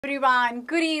Everyone,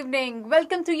 good evening.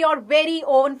 Welcome to your very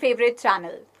own favorite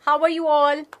channel. How are you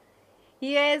all?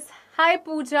 Yes, hi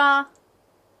Pooja.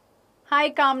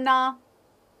 Hi Kamna.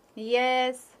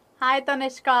 Yes, hi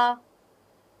Tanishka.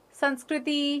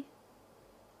 Sanskriti.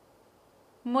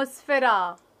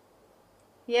 Musfira.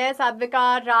 Yes,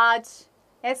 Advika, Raj.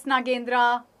 S.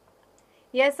 Nagendra.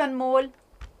 Yes, Anmol.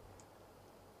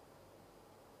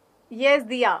 Yes,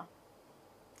 Diya.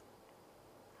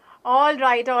 All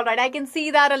right. I can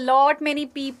see that many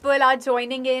people are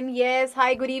joining in. Yes.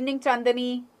 Hi, good evening,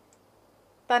 Chandani,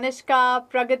 Tanishka,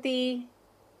 Pragati,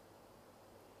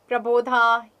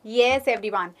 Prabodha. Yes,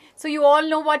 everyone. So you all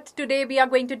know what today we are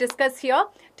going to discuss here.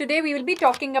 Today we will be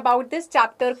talking about this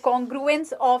chapter,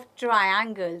 Congruence of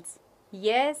Triangles.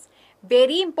 Yes,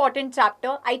 very important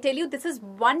chapter. I tell you, this is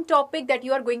one topic that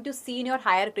you are going to see in your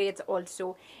higher grades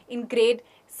also. In grade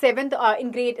 7th,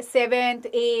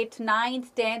 8th,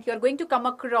 9th, 10th, you are going to come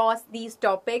across these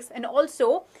topics, and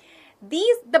also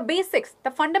the basics,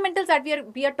 the fundamentals that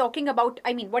we are talking about.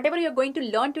 I mean, whatever you're going to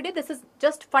learn today, this is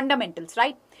just fundamentals,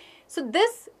 right? So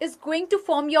this is going to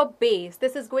form your base.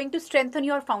 This is going to strengthen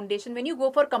your foundation when you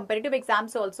go for competitive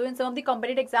exams also. In some of the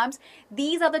competitive exams,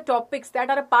 these are the topics that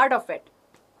are a part of it.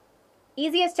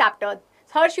 Easiest chapter.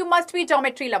 Harsh, you must be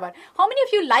geometry lover. How many of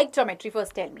you like geometry?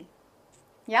 First tell me.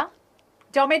 Yeah?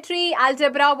 Geometry,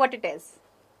 algebra, what it is?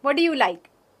 What do you like?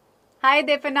 Hi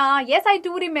Defina. Yes, I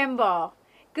do remember.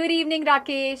 Good evening,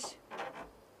 Rakesh.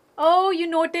 Oh, you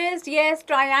noticed? Yes,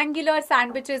 triangular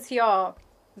sandwiches here.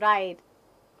 Right.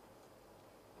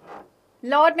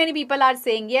 Lot many people are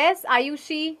saying yes.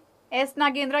 Ayushi, S.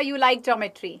 Nagendra, you like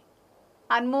geometry.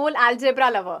 Anmol, algebra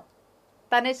lover.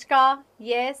 Tanishka,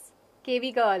 yes.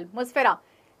 KV girl. Musfira,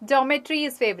 geometry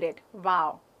is favorite.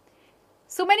 Wow.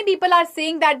 So many people are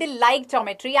saying that they like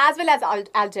geometry as well as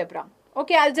algebra.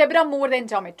 Okay, algebra more than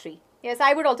geometry. Yes,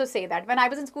 I would also say that. When I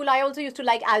was in school, I also used to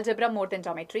like algebra more than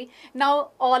geometry. Now,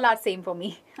 all are same for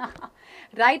me.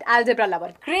 Right? Algebra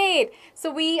lover. Great.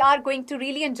 So, we are going to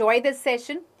really enjoy this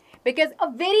session because a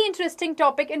very interesting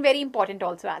topic and very important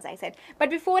also, as I said. But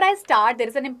before I start, there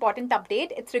is an important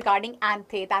update. It's regarding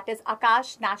ANTHE, that is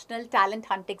Akash National Talent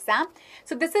Hunt Exam.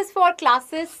 So, this is for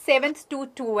classes 7th to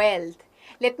 12th.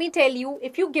 Let me tell you,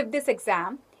 if you give this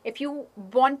exam, if you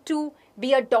want to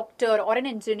be a doctor or an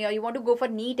engineer, you want to go for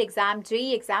NEET exam,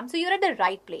 JEE exam, so you're at the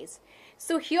right place.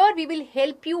 So here we will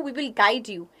help you, we will guide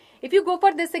you. If you go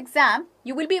for this exam,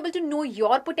 you will be able to know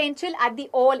your potential at the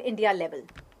all India level.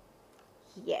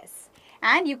 Yes.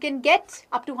 And you can get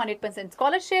up to 100%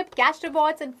 scholarship, cash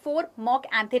rewards, and 4 mock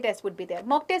ANTHE tests would be there.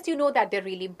 Mock tests, you know that they're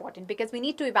really important because we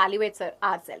need to evaluate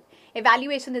ourselves.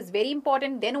 Evaluation is very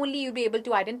important. Then only you'll be able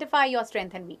to identify your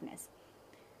strength and weakness.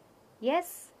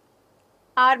 Yes.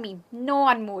 Army. No,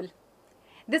 Anmol.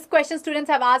 This question students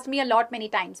have asked me a lot many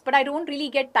times, but I don't really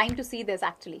get time to see this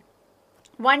actually.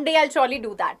 One day I'll surely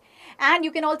do that. And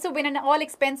you can also win an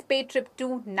all-expense paid trip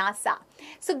to NASA.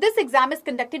 So this exam is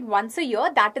conducted once a year,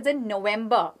 that is in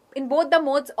November. In both the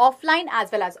modes, offline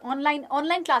as well as online.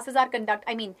 Online classes are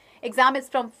exam is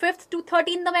from 5th to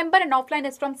 13th November and offline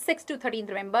is from 6th to 13th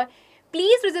November.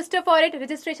 Please register for it.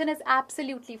 Registration is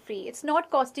absolutely free. It's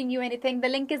not costing you anything. The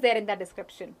link is there in the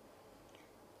description.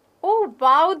 Oh,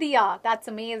 wow, Diya. That's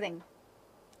amazing.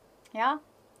 Yeah.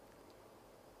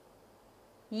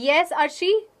 Yes,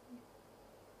 Arshi.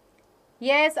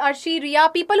 Yes, Arshi,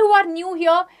 Riya. People who are new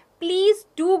here, please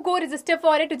do go register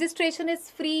for it. Registration is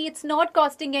free. It's not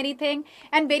costing anything.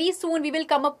 And very soon we will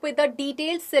come up with a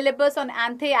detailed syllabus on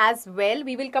ANTHE as well.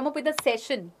 We will come up with a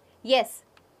session. Yes.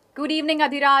 Good evening,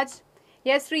 Adhiraj.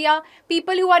 Yes, Riya.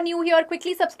 People who are new here,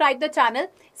 quickly subscribe the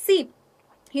channel. See,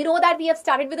 you know that we have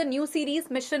started with a new series,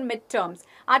 Mission Midterms.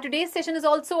 Our today's session is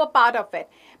also a part of it.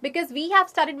 Because we have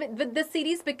started with this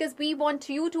series because we want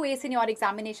you to ace in your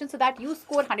examination so that you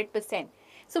score 100%.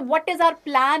 So what is our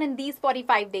plan in these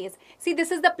 45 days? See, this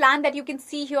is the plan that you can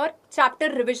see here. Chapter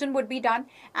revision would be done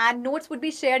and notes would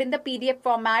be shared in the PDF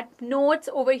format. Notes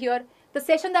over here. The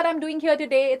session that I'm doing here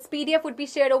today, its PDF would be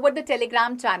shared over the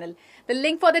Telegram channel. The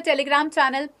link for the Telegram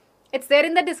channel, it's there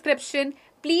in the description.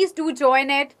 Please do join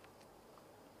it.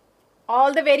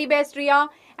 All the very best, Riya.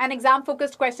 And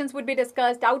exam-focused questions would be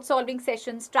discussed, doubt-solving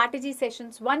sessions, strategy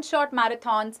sessions, one-shot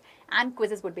marathons, and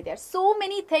quizzes would be there. So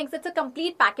many things. It's a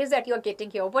complete package that you're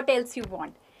getting here. What else you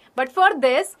want? But for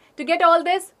this, to get all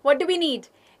this, what do we need?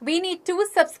 We need to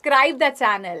subscribe the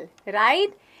channel, right?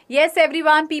 Yes,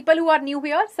 everyone, people who are new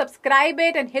here, subscribe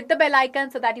it and hit the bell icon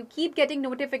so that you keep getting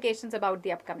notifications about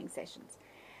the upcoming sessions.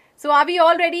 So are we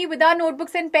all ready with our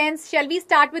notebooks and pens? Shall we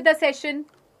start with the session?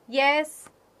 Yes.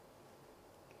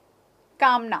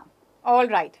 Kamna. All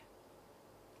right.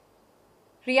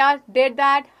 Riya did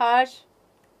that. Harsh.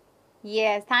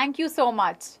 Yes, thank you so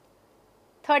much.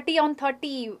 30 on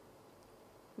 30.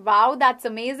 Wow, that's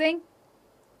amazing.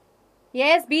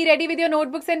 Yes, be ready with your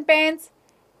notebooks and pens.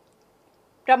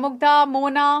 Pramugdha,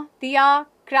 Mona, Diya,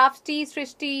 Crafty,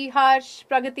 Srishti, Harsh,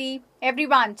 Pragati,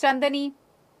 everyone, Chandani.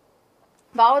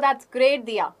 Wow, that's great,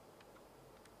 Diya.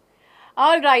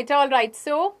 All right.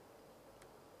 So,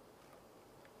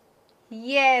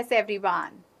 yes,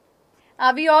 everyone.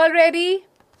 Are we all ready?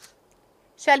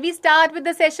 Shall we start with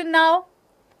the session now?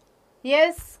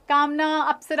 Yes, Kamna,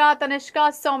 Apsara,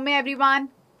 Tanishka, Soumya, everyone.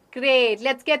 Great,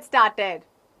 let's get started.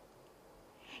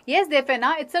 Yes,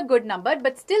 Defina, it's a good number,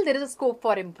 but still there is a scope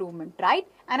for improvement, right?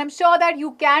 And I'm sure that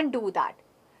you can do that.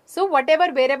 So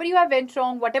wherever you have went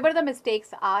wrong, whatever the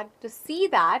mistakes are, to see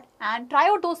that and try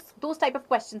out those type of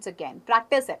questions again.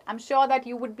 Practice it. I'm sure that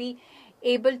you would be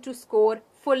able to score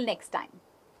full next time.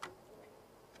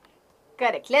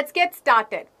 Correct. Let's get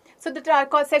started. So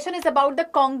the session is about the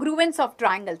congruence of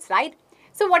triangles, right?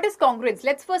 So what is congruence?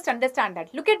 Let's first understand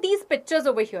that. Look at these pictures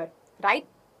over here, right?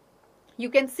 You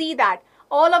can see that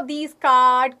all of these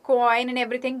card, coin and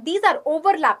everything, these are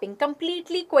overlapping,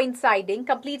 completely coinciding,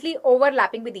 completely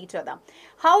overlapping with each other.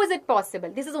 How is it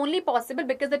possible? This is only possible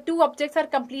because the two objects are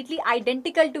completely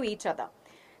identical to each other.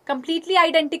 Completely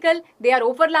identical, they are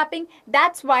overlapping.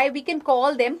 That's why we can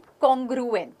call them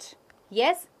congruent.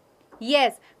 Yes?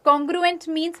 Yes, congruent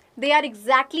means they are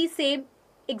exactly same,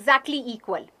 exactly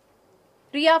equal.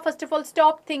 Priya, first of all,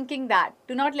 stop thinking that.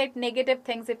 Do not let negative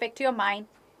things affect your mind,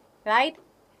 right?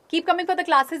 Keep coming for the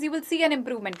classes, you will see an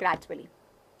improvement gradually.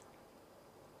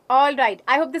 All right,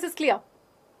 I hope this is clear.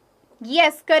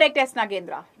 Yes, correct, S.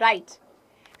 Nagendra, right.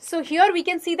 So here we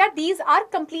can see that these are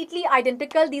completely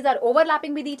identical. These are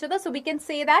overlapping with each other. So we can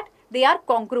say that they are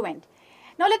congruent.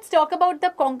 Now let's talk about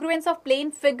the congruence of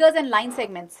plane figures and line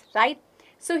segments, right?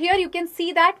 So here you can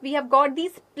see that we have got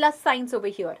these plus signs over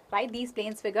here, right? These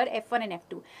planes figure F1 and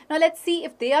F2. Now let's see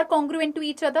if they are congruent to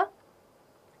each other.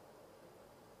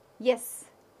 Yes.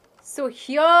 So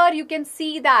here you can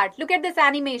see that. Look at this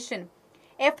animation.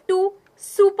 F2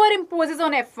 superimposes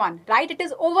on F1, right? It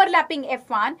is overlapping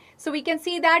F1. So we can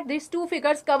see that these two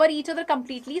figures cover each other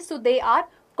completely. So they are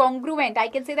congruent. I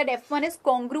can say that F1 is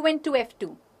congruent to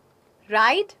F2.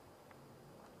 Right?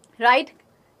 Right?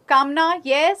 Kamna,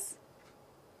 yes?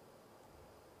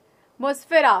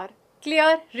 Musfirar,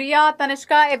 clear? Riya,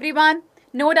 Tanishka, everyone?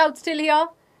 No doubt still here?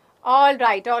 All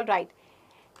right.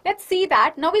 Let's see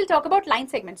that. Now we'll talk about line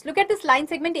segments. Look at this line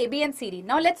segment AB and CD.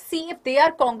 Now let's see if they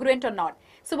are congruent or not.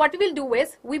 So what we will do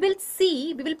is, we will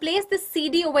place this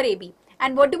CD over AB.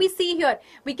 And what do we see here?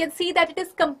 We can see that it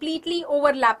is completely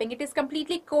overlapping. It is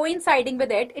completely coinciding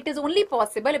with it. It is only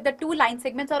possible if the two line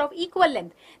segments are of equal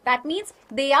length. That means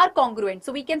they are congruent.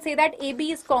 So we can say that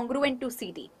AB is congruent to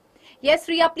CD. Yes,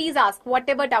 Riya, please ask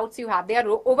whatever doubts you have. They are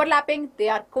overlapping. They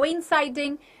are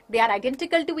coinciding. They are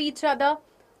identical to each other.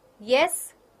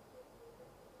 Yes.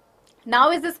 Now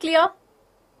is this clear?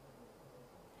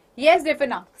 Yes,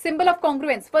 Defina. Symbol of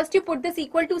congruence. First you put this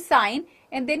equal to sign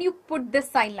and then you put this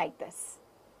sign like this.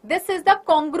 This is the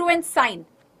congruent sign.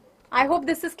 I hope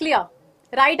this is clear.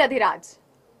 Right, Adhiraj?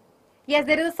 Yes,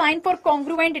 there is a sign for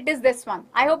congruent. It is this one.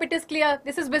 I hope it is clear.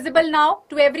 This is visible now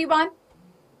to everyone.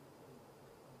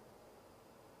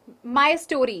 My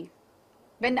story.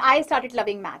 When I started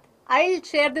loving math. I'll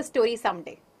share this story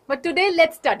someday. But today,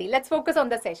 let's study. Let's focus on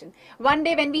the session. One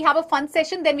day when we have a fun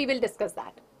session, then we will discuss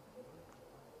that.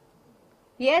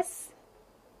 Yes?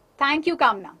 Thank you,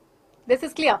 Kamna. This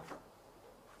is clear.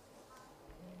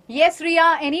 Yes,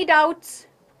 Riya, any doubts?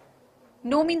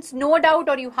 No means no doubt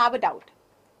or you have a doubt.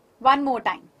 One more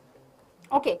time.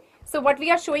 Okay, so what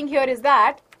we are showing here is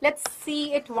that, let's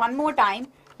see it one more time.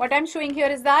 What I'm showing here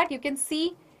is that you can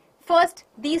see first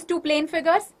these two plane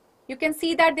figures. You can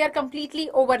see that they are completely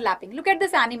overlapping. Look at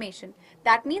this animation.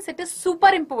 That means it is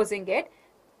superimposing it.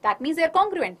 That means they are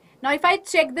congruent. Now if I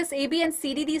check this AB and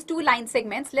CD, these two line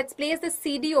segments, let's place this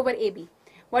CD over AB.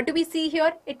 What do we see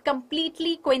here? It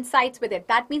completely coincides with it.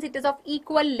 That means it is of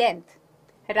equal length.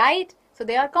 Right? So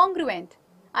they are congruent.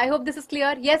 I hope this is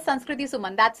clear. Yes, Sanskriti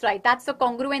Suman, that's right. That's the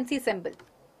congruency symbol.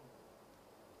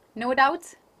 No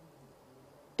doubts?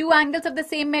 Two angles of the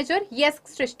same measure? Yes,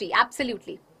 Srishti,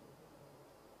 absolutely.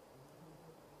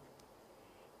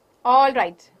 All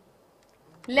right.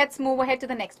 Let's move ahead to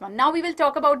the next one. Now we will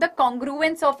talk about the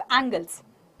congruence of angles.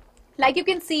 Like you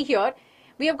can see here,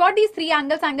 we have got these three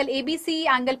angles, angle ABC,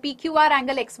 angle PQR,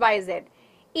 angle XYZ.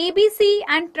 ABC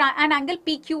and angle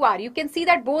PQR, you can see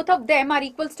that both of them are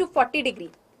equals to 40 degree.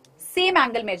 Same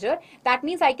angle measure. That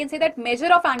means I can say that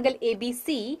measure of angle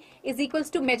ABC is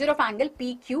equals to measure of angle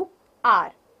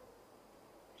PQR.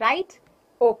 Right?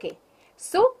 Okay.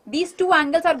 So these two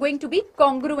angles are going to be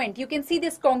congruent. You can see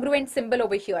this congruent symbol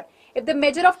over here. If the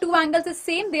measure of two angles is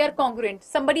same, they are congruent.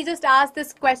 Somebody just asked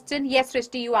this question. Yes,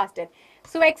 Shrishti, you asked it.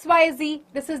 So X, Y, Z,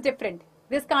 this is different.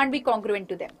 This can't be congruent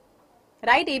to them.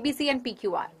 Right? ABC and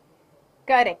PQR.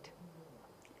 Correct.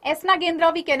 S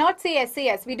Nagendra, we cannot say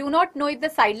SAS. We do not know if the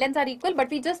side lengths are equal,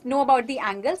 but we just know about the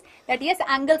angles, that yes,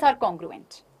 angles are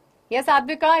congruent. Yes,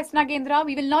 Advika, S Nagendra,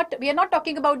 we are not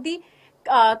talking about the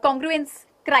congruence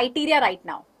criteria right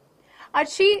now.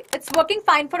 Arshi, it's working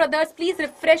fine for others. Please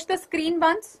refresh the screen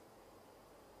once.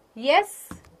 Yes.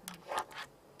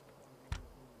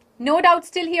 No doubt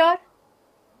still here.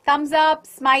 Thumbs up,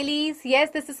 smileys. Yes,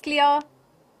 this is clear.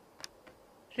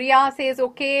 Riya says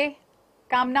okay.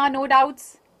 Kamna, no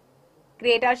doubts.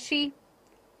 Great, Arshi.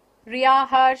 Riya,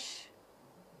 Harsh.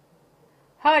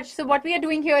 Harsh, so what we are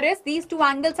doing here is these two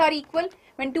angles are equal.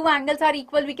 When two angles are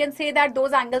equal, we can say that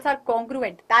those angles are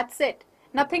congruent. That's it.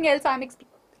 Nothing else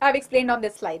I've explained on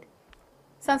this slide.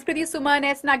 Sanskriti, Suman,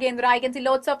 S. Nagendra. I can see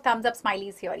lots of thumbs up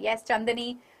smileys here. Yes,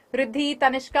 Chandani, Riddhi,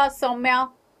 Tanishka, Soumya.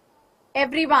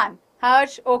 Everyone.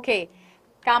 Harsh, okay.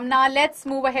 Kamna, let's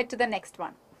move ahead to the next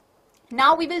one.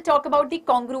 Now we will talk about the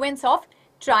congruence of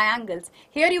triangles.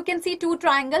 Here you can see two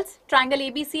triangles, triangle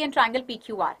ABC and triangle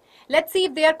PQR. Let's see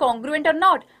if they are congruent or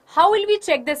not. How will we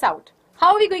check this out?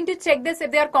 How are we going to check this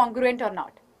if they are congruent or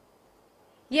not?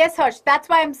 Yes, Harsh, that's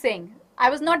why I'm saying. I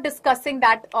was not discussing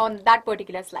that on that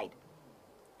particular slide.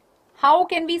 How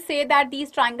can we say that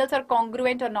these triangles are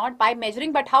congruent or not? By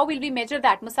measuring, but how will we measure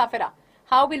that, Musafira?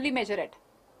 How will we measure it?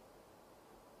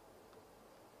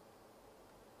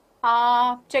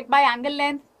 Check by angle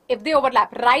length. If they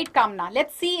overlap, right, Kamna.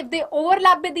 Let's see if they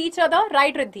overlap with each other,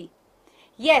 right, Riddhi?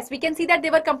 Yes, we can see that they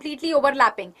were completely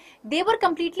overlapping. They were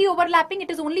completely overlapping. It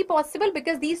is only possible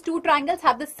because these two triangles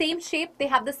have the same shape. They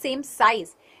have the same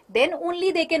size. Then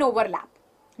only they can overlap.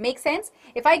 Make sense?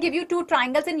 If I give you two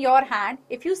triangles in your hand,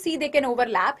 if you see they can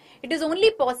overlap, it is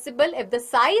only possible if the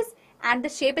size and the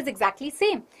shape is exactly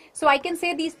same. So I can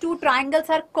say these two triangles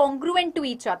are congruent to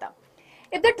each other.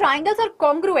 If the triangles are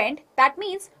congruent, that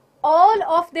means all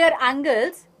of their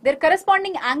angles, their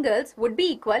corresponding angles would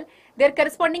be equal. Their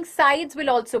corresponding sides will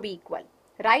also be equal,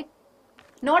 right?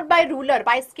 Not by ruler,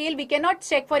 by scale, we cannot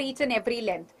check for each and every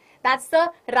length. That's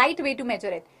the right way to measure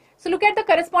it. So look at the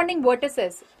corresponding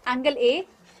vertices. Angle A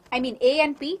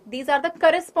and P, these are the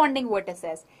corresponding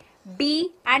vertices.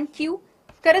 B and Q,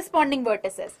 corresponding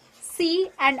vertices. C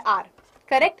and R,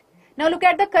 correct? Now look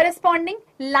at the corresponding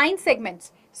line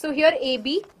segments. So here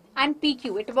AB and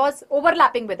PQ, it was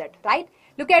overlapping with it, right?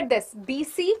 Look at this,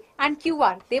 BC and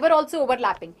QR, they were also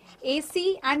overlapping.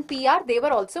 AC and PR, they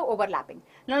were also overlapping.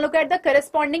 Now look at the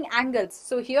corresponding angles.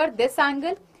 So here this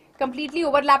angle completely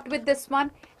overlapped with this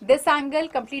one, this angle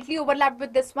completely overlapped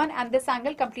with this one, and this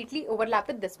angle completely overlapped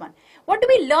with this one. What do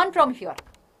we learn from here?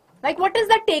 Like, what is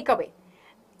the takeaway?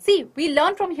 See, we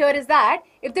learn from here is that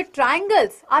if the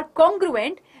triangles are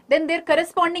congruent, then their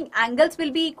corresponding angles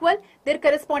will be equal, their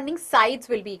corresponding sides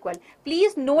will be equal.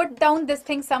 Please note down this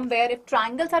thing somewhere. If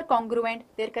triangles are congruent,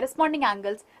 their corresponding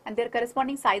angles and their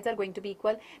corresponding sides are going to be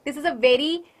equal. This is a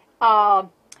very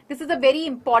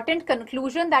important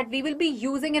conclusion that we will be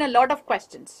using in a lot of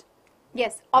questions.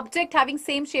 Yes, object having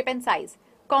same shape and size.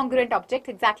 Congruent object,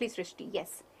 exactly, Srishti.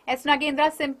 Yes. S.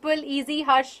 Nagendra, simple, easy,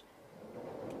 Harsh.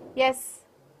 Yes.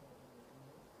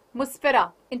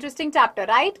 Musfira, interesting chapter,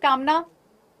 right? Kamna?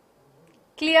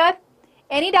 Clear?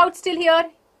 Any doubts still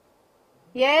here?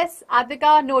 Yes,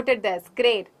 Advika noted this.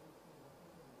 Great.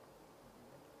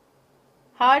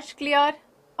 Harsh, clear?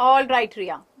 All right,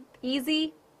 Riya.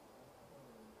 Easy.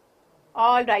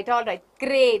 All right.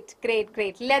 Great.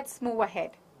 Let's move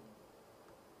ahead.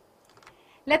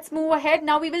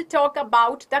 Now we will talk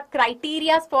about the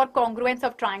criteria for congruence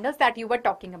of triangles that you were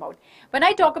talking about. When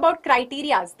I talk about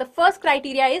criteria, the first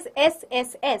criteria is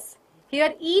SSS.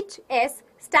 Here each S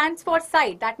stands for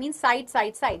side. That means side.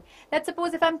 Let's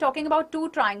suppose if I'm talking about two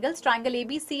triangles, triangle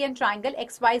ABC and triangle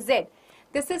XYZ.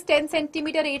 This is 10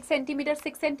 centimeter, 8 centimeter,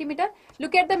 6 centimeter.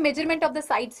 Look at the measurement of the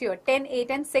sides here, 10,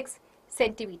 8 and 6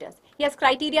 centimeters. Yes,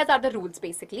 criteria are the rules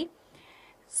basically.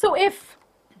 So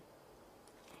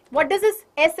what does this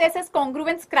SSS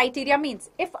congruence criteria means?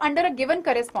 If under a given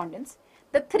correspondence,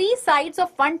 the three sides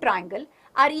of one triangle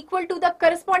are equal to the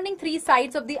corresponding three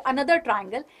sides of the another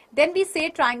triangle, then we say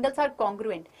triangles are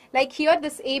congruent. Like here,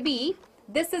 this AB,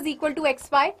 this is equal to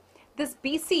XY. This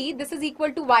BC, this is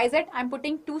equal to YZ. I'm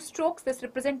putting two strokes. This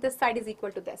represents this side is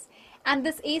equal to this. And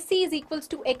this AC is equals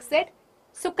to XZ.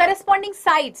 So corresponding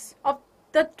sides of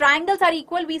the triangles are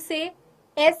equal. We say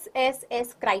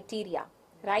SSS criteria,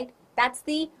 right? That's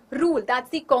the rule. That's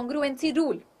the congruency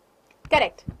rule.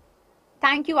 Correct.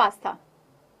 Thank you, Astha.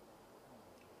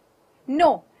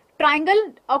 No.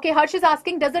 Triangle, okay, Harsh is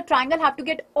asking, does the triangle have to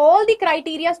get all the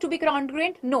criteria to be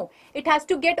congruent? No, it has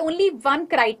to get only one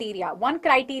criteria. One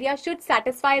criteria should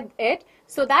satisfy it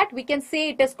so that we can say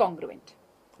it is congruent,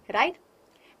 right?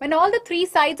 When all the three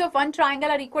sides of one triangle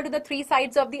are equal to the three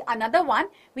sides of the another one,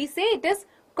 we say it is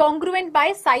congruent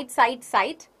by side, side,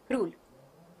 side rule.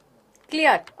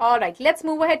 Clear? Alright, let's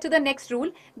move ahead to the next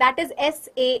rule, that is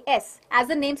SAS. As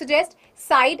the name suggests,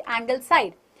 side, angle,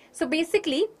 side. So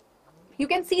basically, you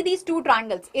can see these two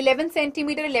triangles, 11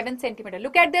 centimeter, 11 centimeter.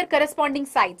 Look at their corresponding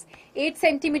sides, 8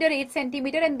 centimeter, 8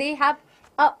 centimeter, and they have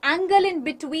an angle in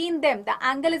between them. The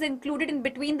angle is included in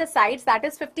between the sides, that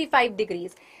is 55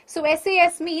 degrees. So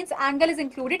SAS means angle is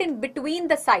included in between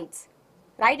the sides,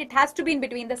 right? It has to be in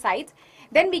between the sides.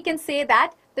 Then we can say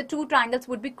that the two triangles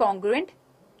would be congruent.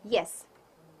 Yes.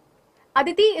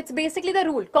 Aditi, it's basically the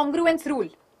rule, congruence rule.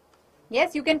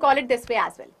 Yes, you can call it this way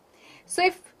as well. So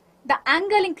if the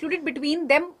angle included between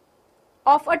them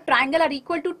of a triangle are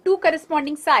equal to two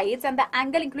corresponding sides and the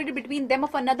angle included between them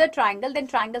of another triangle, then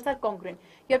triangles are congruent.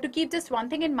 You have to keep just one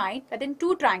thing in mind, that in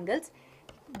two triangles,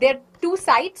 their two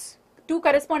sides, two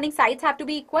corresponding sides have to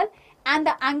be equal and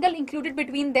the angle included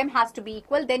between them has to be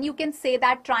equal. Then you can say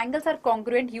that triangles are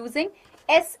congruent using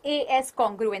SAS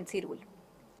congruency rule.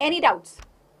 Any doubts?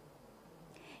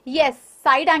 Yes,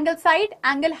 side,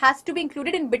 angle has to be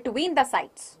included in between the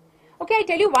sides. Okay, I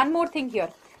tell you one more thing here.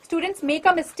 Students make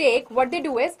a mistake. What they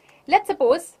do is, let's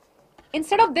suppose,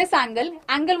 instead of this angle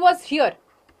was here.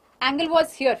 Angle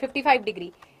was here, 55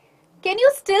 degree. Can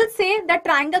you still say that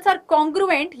triangles are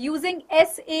congruent using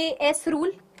SAS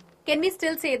rule? Can we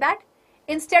still say that?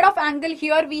 Instead of angle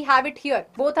here, we have it here.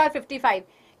 Both are 55.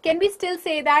 Can we still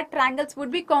say that triangles would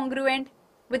be congruent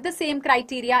with the same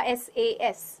criteria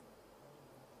SAS?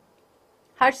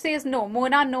 Harsh says no.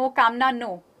 Mona no. Kamna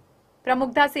no.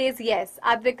 Pramugdha says yes.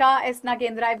 Advika, S.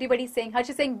 Nagendra, everybody is saying. Harsh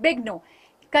is saying big no.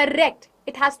 Correct.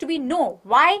 It has to be no.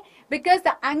 Why? Because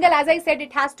the angle, as I said,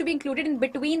 it has to be included in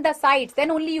between the sides.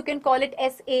 Then only you can call it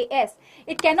SAS.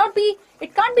 It can't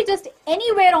be just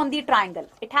anywhere on the triangle.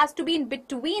 It has to be in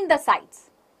between the sides.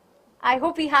 I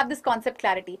hope we have this concept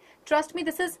clarity. Trust me,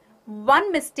 this is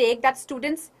one mistake that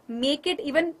students make it.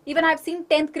 Even I've seen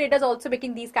 10th graders also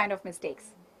making these kind of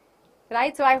mistakes.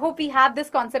 Right? So I hope we have this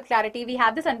concept clarity. We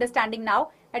have this understanding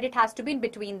now that it has to be in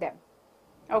between them.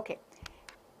 Okay.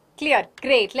 Clear.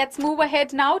 Great. Let's move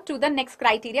ahead now to the next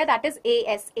criteria, that is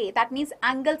ASA. That means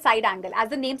angle, side angle. As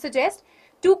the name suggests,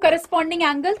 two corresponding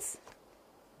angles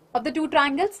of the two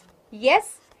triangles.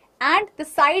 Yes. And the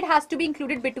side has to be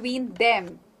included between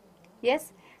them.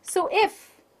 Yes. So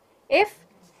if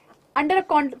under a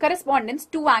correspondence,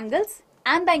 two angles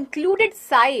and the included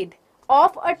side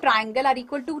of a triangle are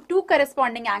equal to two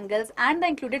corresponding angles and the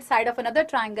included side of another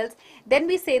triangle, then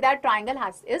we say that triangle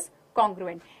is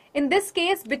congruent. In this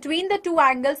case, between the two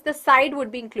angles, the side would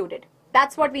be included.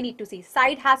 That's what we need to see.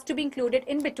 Side has to be included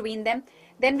in between them.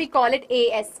 Then we call it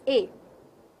ASA.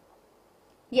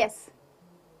 Yes.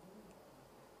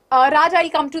 Raj, I'll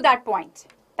come to that point.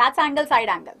 That's angle, side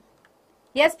angle.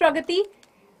 Yes, Pragati.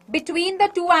 Between the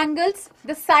two angles,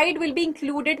 the side will be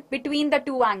included between the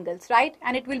two angles, right?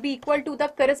 And it will be equal to the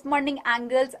corresponding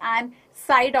angles and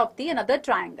side of the another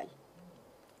triangle.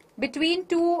 Between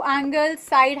two angles,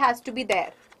 side has to be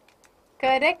there.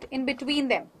 Correct? In between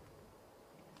them.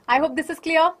 I hope this is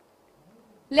clear.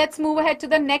 Let's move ahead to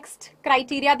the next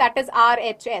criteria, that is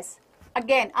RHS.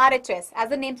 Again, RHS, as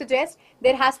the name suggests,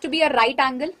 there has to be a right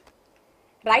angle.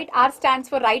 Right? R stands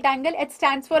for right angle. H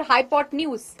stands for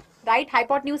hypotenuse. Right?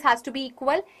 Hypotenuse has to be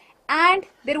equal and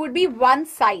there would be one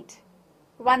side.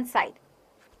 One side.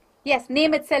 Yes,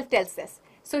 name itself tells this.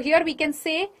 So here we can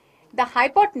say the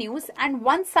hypotenuse and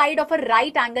one side of a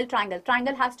right angle triangle.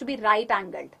 Triangle has to be right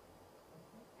angled.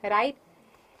 Right?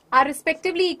 Are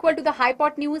respectively equal to the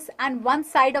hypotenuse and one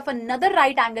side of another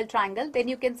right angle triangle. Then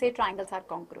you can say triangles are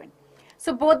congruent.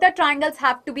 So both the triangles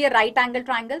have to be a right angle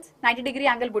triangles. 90-degree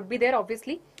angle would be there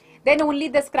obviously. Then only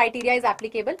this criteria is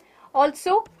applicable.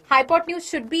 Also, hypotenuse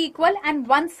should be equal and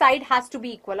one side has to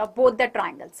be equal of both the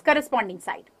triangles, corresponding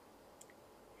side.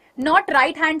 Not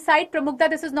right hand side, Pramukta,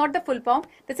 this is not the full form.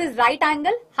 This is right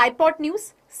angle,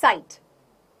 hypotenuse, side.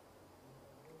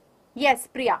 Yes,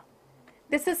 Priya.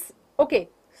 This is, okay.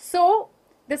 So,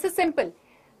 this is simple.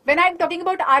 When I am talking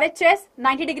about RHS,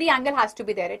 90-degree angle has to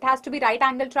be there. It has to be right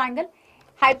angle triangle.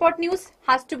 Hypotenuse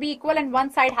has to be equal and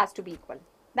one side has to be equal.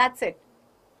 That's it.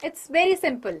 It's very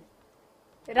simple.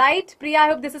 Right, Priya, I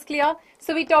hope this is clear.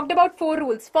 So we talked about 4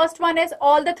 rules. First one is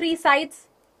all the 3 sides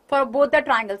for both the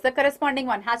triangles, the corresponding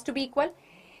one has to be equal.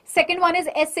 Second one is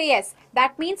SAS.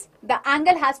 That means the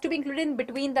angle has to be included in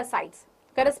between the sides.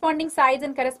 Corresponding sides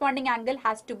and corresponding angle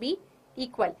has to be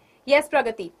Equal. Yes,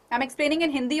 Pragati. I'm explaining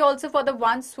in Hindi also for the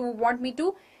ones who want me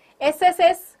to.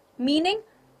 SSS meaning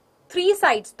 3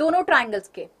 sides, दोनों triangles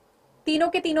के तीनों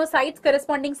के तीनों sides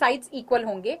corresponding sides equal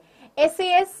होंगे.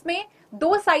 SAS में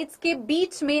 2 sides के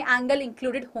बीच में angle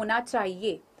included होना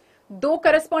चाहिए. 2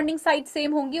 corresponding sides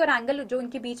same होंगी और angle जो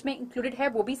इनके बीच में included है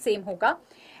वो भी same होगा.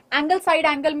 Angle side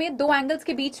angle में 2 angles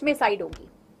के बीच में side होगी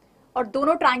और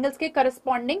दोनों triangles के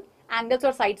corresponding angles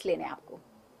और sides लेने हैं आपको.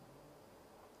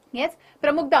 Yes,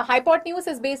 Pramukda, hypotenuse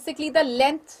is basically the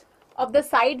length of the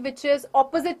side which is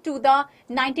opposite to the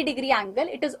 90-degree angle.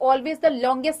 It is always the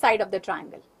longest side of the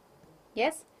triangle.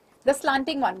 Yes, the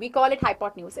slanting one, we call it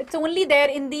hypotenuse. It's only there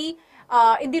in the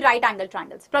right angle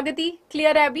triangles. Pragati,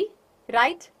 clear hai abhi?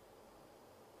 Right?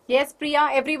 Yes, Priya,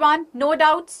 everyone, no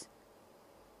doubts?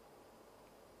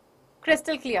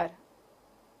 Crystal clear.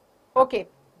 Okay,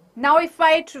 now if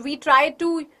we try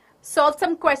to solve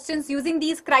some questions using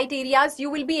these criterias, you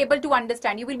will be able to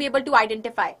understand, you will be able to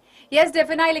identify. Yes,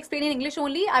 definitely I'll explain in English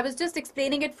only. I was just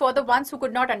explaining it for the ones who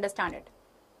could not understand it.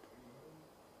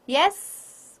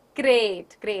 Yes,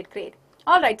 great, great, great.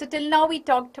 All right, so till now we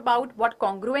talked about what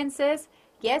congruence is.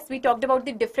 Yes, we talked about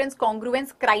the different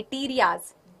congruence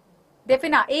criterias.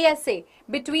 Defina, ASA,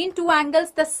 between 2 angles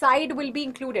the side will be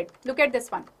included. Look at this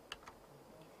one.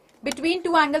 Between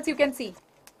 2 angles you can see.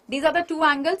 These are the 2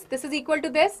 angles. This is equal to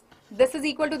this. This is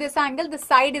equal to this angle. The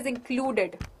side is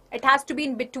included. It has to be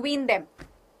in between them.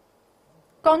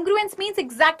 Congruence means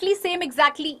exactly same,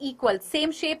 exactly equal.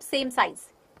 Same shape, same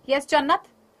size. Yes, Jannat?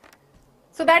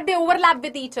 So that they overlap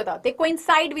with each other. They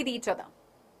coincide with each other.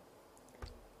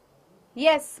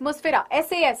 Yes, Musfira.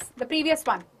 SAS, the previous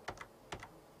one.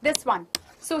 This one.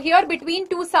 So here between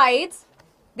 2 sides,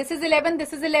 this is 11,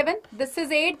 this is 11, this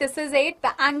is 8, this is 8.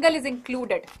 The angle is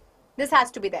included. This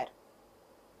has to be there.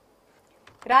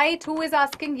 Right? Who is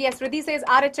asking? Yes, Riddhi says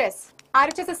RHS.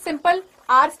 RHS is simple.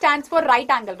 R stands for right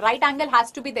angle. Right angle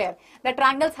has to be there. The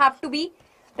triangles have to be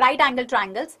right angle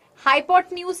triangles.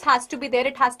 Hypotenuse has to be there.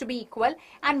 It has to be equal.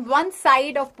 And one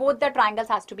side of both the triangles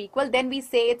has to be equal. Then we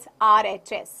say it's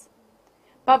RHS.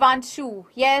 Bhavanshu.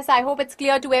 Yes, I hope it's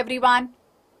clear to everyone.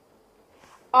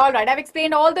 Alright, I've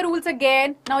explained all the rules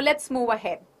again. Now let's move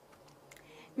ahead.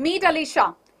 Meet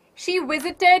Alisha. She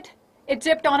visited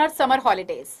Egypt on her summer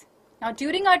holidays. Now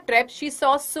during her trip, she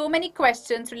saw so many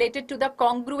questions related to the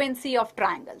congruency of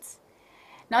triangles.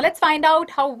 Now let's find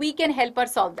out how we can help her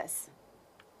solve this.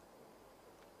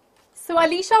 So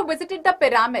Alisha visited the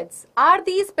pyramids. Are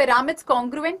these pyramids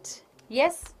congruent?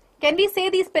 Yes. Can we say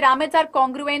these pyramids are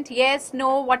congruent? Yes,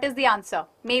 no. What is the answer?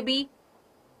 Maybe.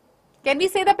 Can we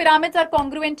say the pyramids are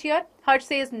congruent here? Harsh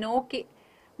says no.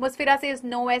 Musfira says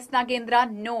no. S.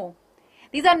 Nagendra, no.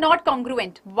 These are not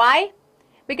congruent. Why?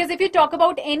 Because if you talk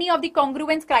about any of the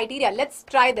congruence criteria, let's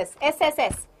try this.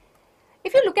 SSS.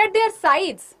 If you look at their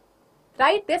sides,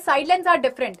 right, their side lengths are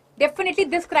different. Definitely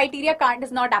this criteria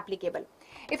is not applicable.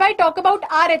 If I talk about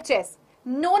RHS,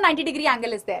 no 90-degree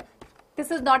angle is there.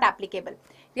 This is not applicable,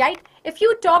 right? If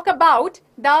you talk about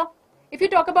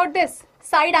this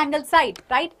side angle side,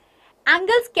 right?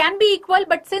 Angles can be equal,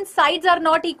 but since sides are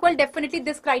not equal, definitely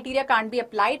this criteria can't be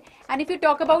applied. And if you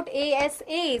talk about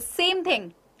ASA, same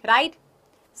thing, right?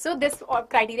 So this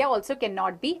criteria also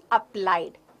cannot be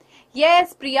applied.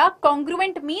 Yes, Priya,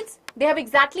 congruent means they have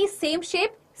exactly same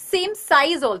shape, same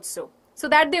size also, so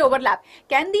that they overlap.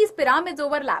 Can these pyramids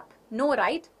overlap? No,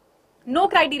 right? No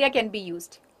criteria can be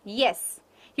used. Yes.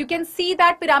 You can see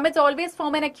that pyramids always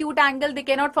form an acute angle. They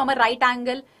cannot form a right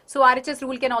angle. So RHS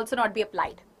rule can also not be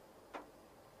applied.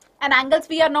 And angles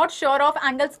we are not sure of.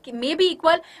 Angles may be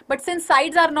equal, but since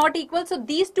sides are not equal, so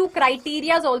these 2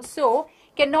 criteria also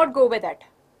cannot go with it.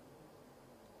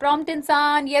 Prompt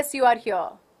Insan, yes, you are here.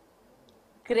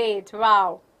 Great,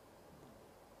 wow.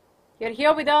 You're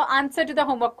here with the answer to the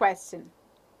homework question.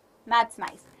 That's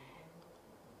nice.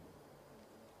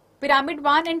 Pyramid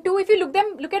 1 and 2, if you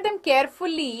look at them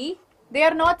carefully, they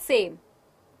are not same.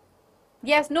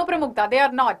 Yes, no Pramukta, they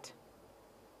are not.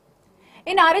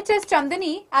 In RHS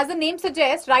Chandani, as the name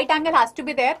suggests, right angle has to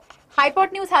be there,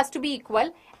 hypotenuse has to be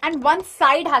equal, and one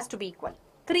side has to be equal.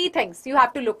 3 things you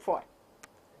have to look for.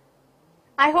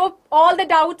 I hope all the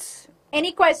doubts,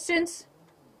 any questions?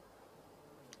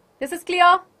 This is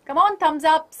clear? Come on, thumbs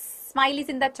up, smileys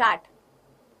in the chat.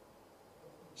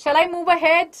 Shall I move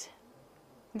ahead?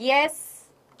 Yes.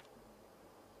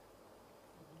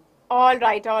 All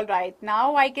right, all right.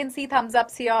 Now I can see thumbs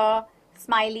ups here,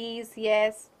 smileys,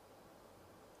 yes.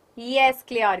 Yes,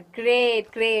 clear.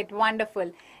 Great, great,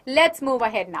 wonderful. Let's move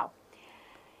ahead now.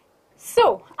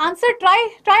 So,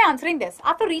 try answering this.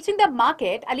 After reaching the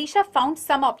market, Alisha found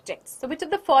some objects. So, which of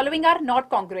the following are not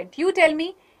congruent? You tell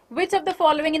me Which of the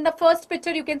following in the first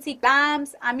picture you can see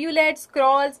lamps, amulets,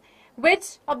 scrolls.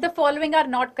 Which of the following are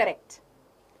not correct?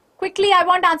 Quickly, I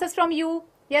want answers from you.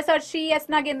 Yes, Arshi. Yes,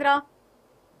 Nagendra.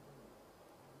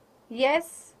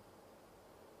 Yes.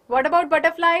 What about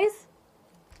butterflies?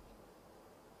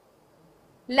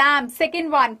 Lamp,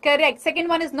 second one, correct. Second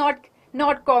one is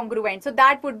not congruent. So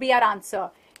that would be our answer.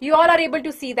 You all are able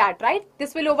to see that, right?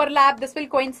 This will overlap, this will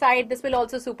coincide, this will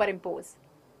also superimpose.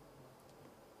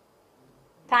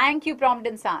 Thank you, Prompt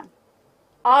Insan.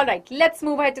 All right, let's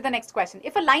move ahead to the next question.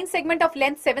 If a line segment of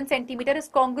length 7 cm is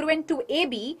congruent to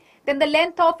AB, then the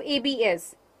length of AB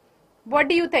is. What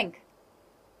do you think?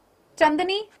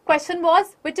 Chandani, question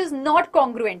was which is not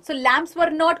congruent. So lamps were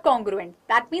not congruent.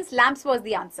 That means lamps was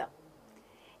the answer.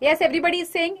 Yes, everybody is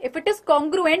saying if it is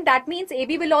congruent, that means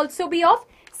AB will also be of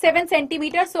 7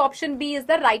 centimeters. So option B is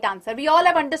the right answer. We all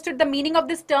have understood the meaning of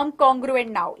this term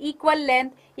congruent now. Equal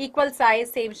length, equal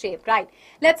size, same shape, right?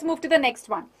 Let's move to the next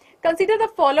one. Consider the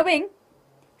following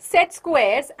set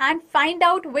squares and find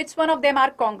out which one of them are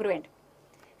congruent.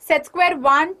 Set square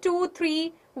 1, 2,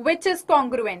 3, which is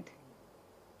congruent?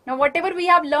 Now, whatever we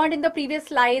have learned in the previous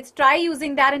slides, try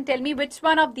using that and tell me which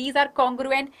one of these are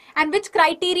congruent and which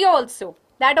criteria also.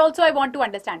 That also I want to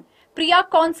understand. Priya,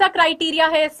 कौन सा criteria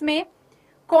है इसमें?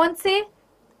 कौन से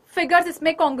figures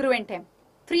इसमें congruent हैं?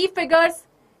 3 figures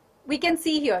we can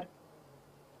see here.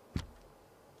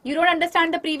 You don't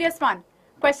understand the previous one.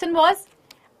 Question was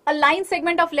a line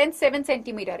segment of length 7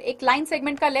 centimeter. एक line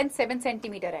segment का length 7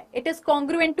 centimeter है. It is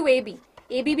congruent to AB.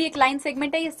 AB भी एक line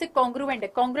segment है, इससे congruent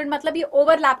है. Congruent मतलब ये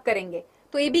overlap करेंगे.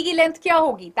 तो AB की length क्या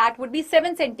होगी? That would be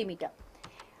 7 centimeter.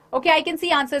 Okay, I can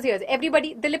see answers here.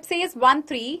 Everybody, Dilip says 1,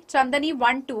 3, Chandani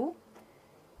 1, 2.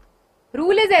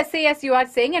 Rule is SAS you are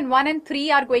saying and 1 and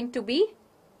 3 are going to be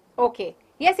okay.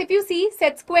 Yes, if you see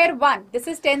set square 1, this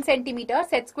is 10 centimeter,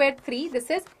 set square 3, this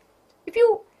is, if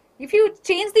you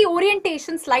change the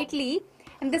orientation slightly,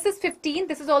 and this is 15,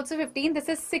 this is also 15, this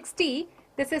is 60,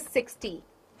 this is 60.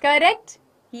 Correct?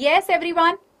 Yes,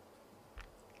 everyone?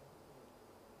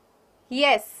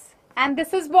 Yes. And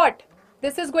this is what?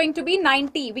 This is going to be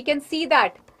 90. We can see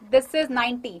that. This is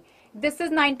 90. This is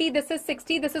 90. This is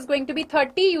 60. This is going to be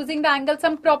 30 using the angle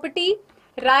sum property.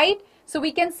 Right? So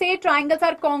we can say triangles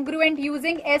are congruent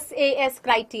using SAS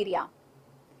criteria.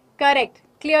 Correct.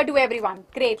 Clear to everyone.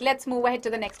 Great. Let's move ahead to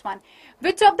the next one.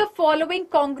 Which of the following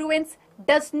congruence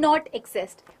does not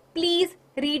exist? Please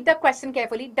read the question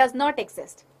carefully. Does not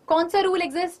exist. कौन सा rule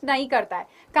exist? नहीं करता है.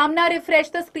 Kamna, refresh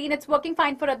the screen. It's working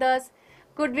fine for others.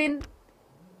 Goodwin.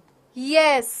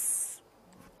 Yes.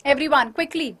 Everyone,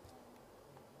 quickly.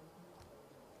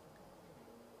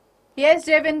 Yes,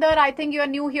 Javinder, I think you are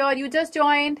new here. You just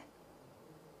joined.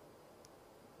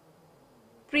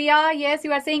 Priya, yes,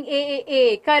 you are saying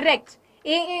AAA. Correct.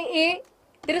 AAA,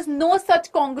 there is no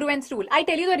such congruence rule. I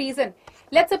tell you the reason.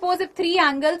 Let's suppose if 3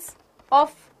 angles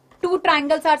of 2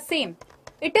 triangles are same.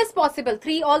 It is possible.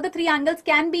 All the 3 angles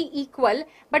can be equal,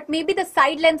 but maybe the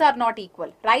side lengths are not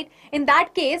equal, right? In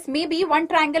that case, maybe one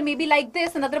triangle may be like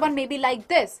this, another one may be like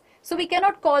this. So we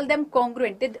cannot call them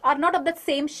congruent. They are not of the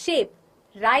same shape,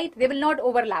 right? They will not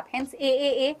overlap. Hence,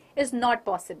 AAA is not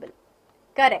possible.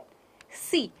 Correct.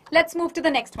 C. Let's move to the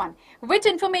next one. Which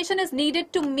information is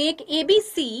needed to make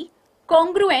ABC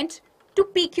congruent to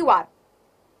PQR?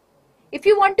 If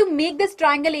you want to make this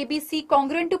triangle ABC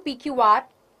congruent to PQR,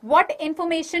 what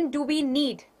information do we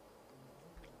need?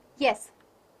 Yes.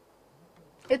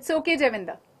 It's okay,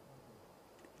 Javinder.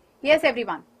 Yes,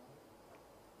 everyone.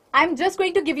 I'm just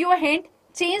going to give you a hint.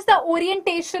 Change the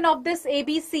orientation of this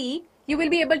ABC. You will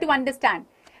be able to understand.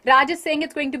 Raj is saying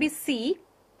it's going to be C.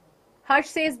 Harsh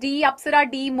says D.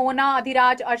 Apsara D. Mona,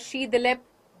 Adhiraj, Arshi, Dilip.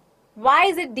 Why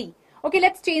is it D? Okay,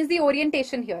 let's change the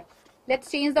orientation here.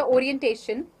 Let's change the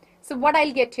orientation. So what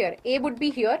I'll get here? A would be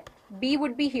here. B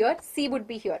would be here, C would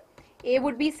be here. A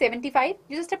would be 75.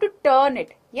 You just have to turn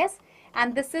it. Yes.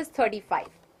 And this is 35.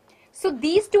 So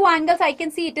these 2 angles I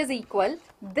can see it is equal.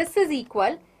 This is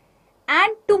equal.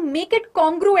 And to make it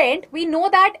congruent, we know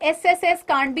that SSS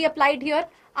can't be applied here.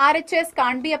 RHS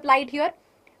can't be applied here.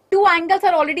 2 angles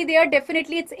are already there.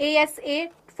 Definitely it's ASA.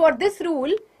 For this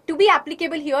rule to be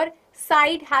applicable here,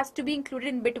 side has to be included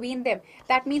in between them.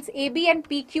 That means AB and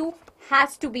PQ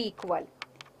has to be equal.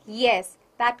 Yes.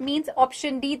 That means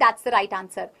option D, that's the right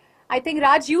answer. I think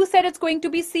Raj, you said it's going to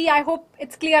be C. I hope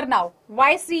it's clear now.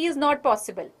 Why C is not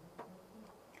possible?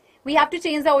 We have to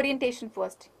change the orientation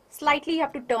first. Slightly you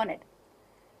have to turn it.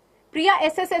 Priya,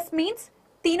 SSS means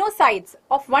तीनों sides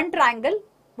of one triangle,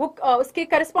 वो उसके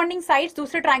corresponding sides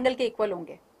दूसरे triangle के equal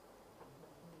होंगे.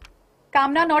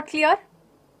 Kamna, not clear?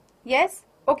 Yes?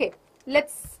 Okay.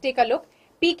 Let's take a look.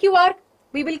 PQR,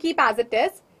 we will keep as it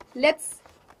is. let's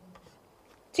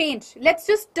change. Let's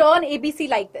just turn ABC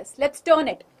like this. Let's turn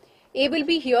it. A will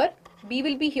be here, B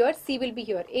will be here, C will be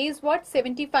here. A is what?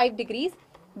 75 degrees.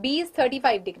 B is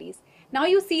 35 degrees. Now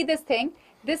you see this thing.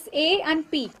 This A and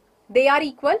P, they are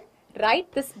equal,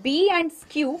 right? This B and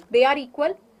Q, they are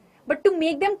equal. But to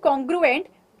make them congruent,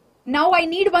 now I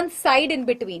need one side in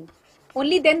between.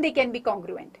 Only then they can be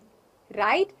congruent,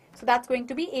 right? So that's going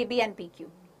to be AB and PQ.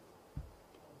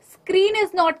 Screen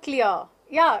is not clear.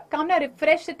 Yeah, Kamna,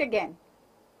 refresh it again.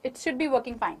 It should be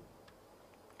working fine.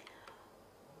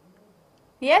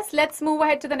 Yes, let's move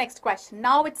ahead to the next question.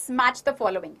 Now it's match the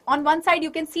following. On one side,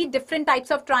 you can see different types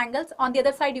of triangles. On the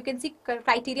other side, you can see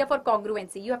criteria for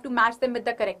congruency. You have to match them with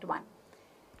the correct one.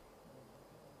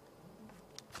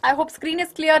 I hope screen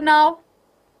is clear now.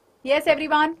 Yes,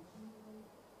 everyone.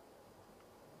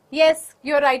 Yes,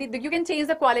 you're right. You can change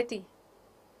the quality.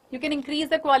 You can increase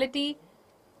the quality.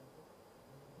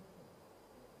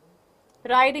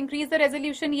 Right, increase the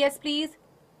resolution. Yes, please.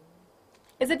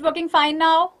 Is it working fine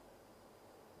now?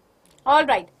 All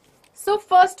right. So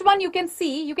first one you can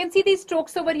see these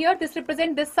strokes over here. This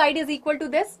represent this side is equal to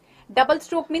this. Double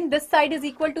stroke means this side is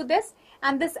equal to this.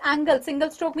 And this angle, single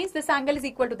stroke means this angle is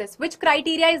equal to this. Which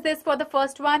criteria is this for the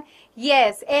first one?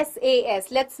 Yes,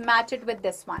 SAS. Let's match it with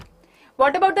this one.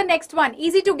 What about the next one?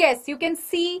 Easy to guess. You can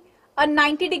see a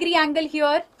 90-degree angle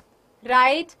here,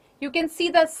 right? You can see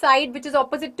the side which is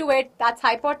opposite to it. That's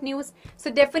hypotenuse. So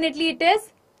definitely it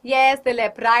is, yes,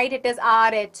 Dilip, right? It is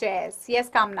RHS. Yes,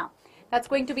 Kamna. That's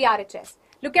going to be RHS.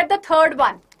 Look at the third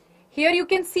one. Here you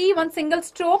can see one single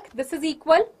stroke. This is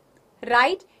equal,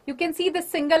 right? You can see the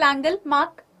single angle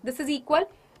mark. This is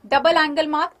equal. Double angle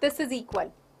mark. This is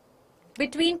equal.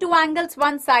 Between two angles,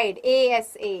 one side.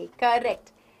 ASA.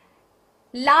 Correct.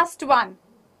 Last one.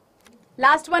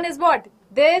 Last one is what?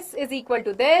 This is equal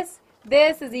to this.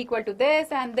 This is equal to this.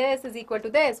 And this is equal to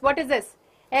this. What is this?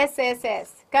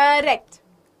 SSS. Correct.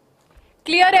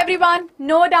 Clear, everyone?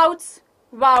 No doubts?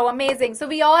 Wow, amazing. So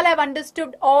we all have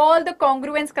understood all the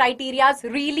congruence criteria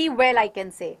really well, I can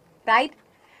say, right?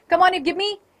 Come on, give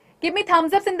me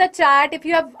thumbs ups in the chat if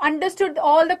you have understood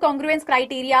all the congruence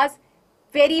criteria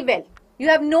very well. You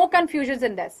have no confusions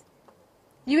in this.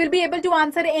 You will be able to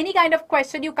answer any kind of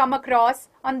question you come across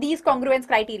on these congruence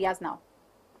criteria now.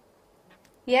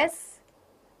 Yes?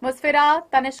 Musfira,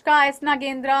 Tanishka, S.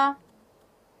 Nagendra.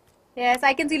 Yes,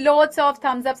 I can see loads of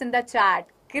thumbs ups in the chat.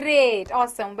 Great.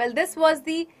 Awesome. Well, that's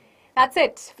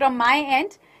it from my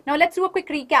end. Now let's do a quick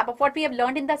recap of what we have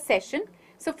learned in the session.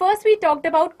 So first we talked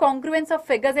about congruence of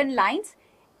figures and lines.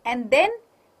 And then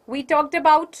we talked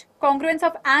about congruence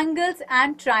of angles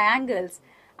and triangles.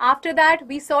 After that,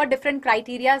 we saw different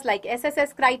criteria like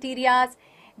SSS criteria.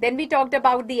 Then we talked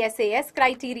about the SAS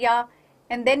criteria.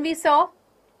 And then we saw,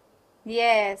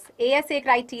 yes, ASA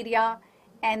criteria.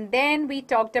 And then we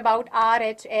talked about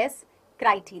RHS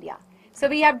criteria. So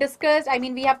we have discussed,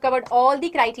 we have covered all the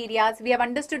criteria. We have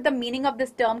understood the meaning of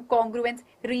this term congruence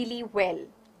really well.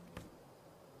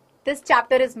 This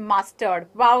chapter is mastered.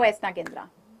 Wow, S. Nagendra.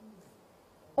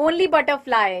 Only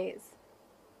butterflies.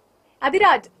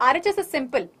 Adiraj, RHS is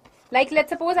simple. Like let's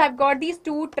suppose I've got these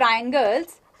two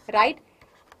triangles, right?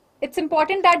 It's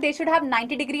important that they should have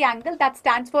 90-degree angle. That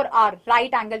stands for R,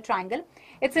 right angle triangle.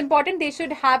 It's important they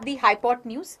should have the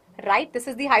hypotenuse, right? This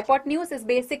is the hypotenuse, is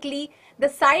basically the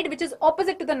side which is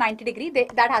opposite to the 90-degree.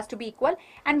 That has to be equal.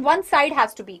 And one side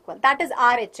has to be equal. That is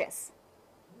RHS.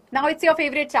 Now it's your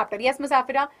favorite chapter. Yes,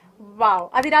 Musafira?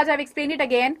 Wow. Adiraj, I've explained it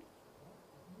again.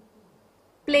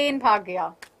 Plane bhag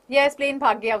gaya. Yes, plane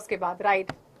bhag gaya uske baad,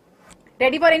 right.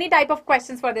 Ready for any type of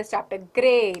questions for this chapter?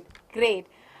 Great, great.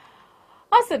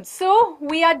 Awesome. So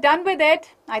we are done with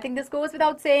it. I think this goes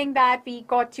without saying that we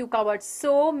got you covered.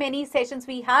 So many sessions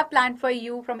we have planned for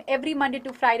you from every Monday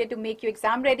to Friday to make you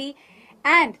exam ready.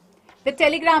 And the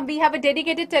Telegram, we have a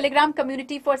dedicated Telegram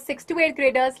community for 6th to 8th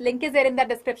graders. Link is there in the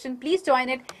description. Please join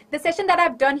it. The session that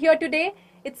I've done here today,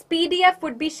 its PDF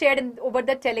would be shared over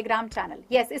the Telegram channel.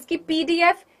 Yes, iski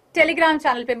PDF Telegram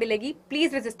channel pe milegi.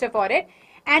 Please register for it.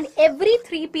 And every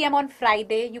 3 p.m. on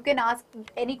Friday, you can ask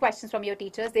any questions from your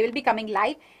teachers. They will be coming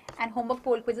live. And homework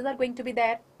poll quizzes are going to be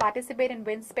there. Participate and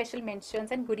win special mentions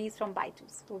and goodies from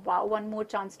BYJU'S. Wow, one more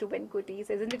chance to win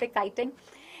goodies. Isn't it exciting?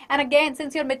 And again,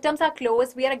 since your midterms are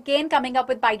closed, we are again coming up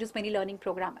with BYJU'S mini learning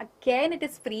program. Again, it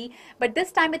is free. But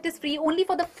this time it is free only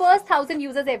for the first 1,000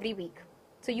 users every week.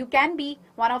 So you can be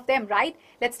one of them, right?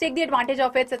 Let's take the advantage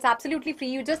of it. It's absolutely free.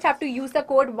 You just have to use the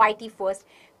code YTFIRST.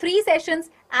 3 sessions,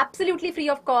 absolutely free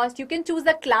of cost. You can choose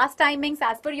the class timings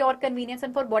as per your convenience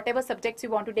and for whatever subjects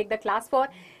you want to take the class for.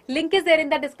 Link is there in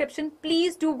the description.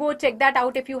 Please do go check that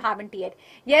out if you haven't yet.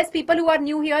 Yes, people who are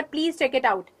new here, please check it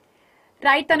out.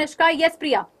 Right Tanishka, yes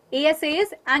Priya,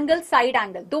 ASA's angle side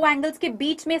angle, दो angles के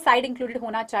बीच में side included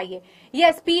होना चाहिए.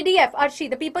 Yes PDF, Arshi,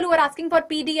 the people who are asking for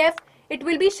PDF, it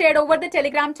will be shared over the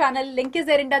Telegram channel. Link is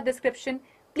there in the description.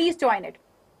 Please join it.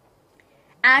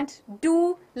 And do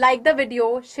like the video,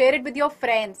 share it with your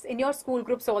friends in your school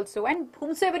groups also, and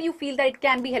whomsoever you feel that it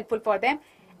can be helpful for them.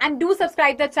 And do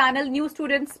subscribe the channel. New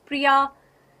students, Priya,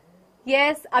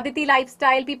 yes, Aditi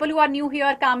Lifestyle, people who are new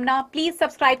here, Kamna, please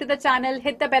subscribe to the channel,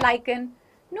 hit the bell icon.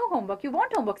 No homework. You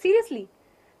want homework? Seriously?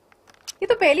 ये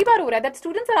तो पहली बार हो रहा है that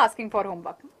students are asking for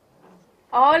homework.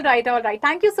 All right.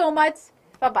 Thank you so much.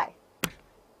 Bye-bye.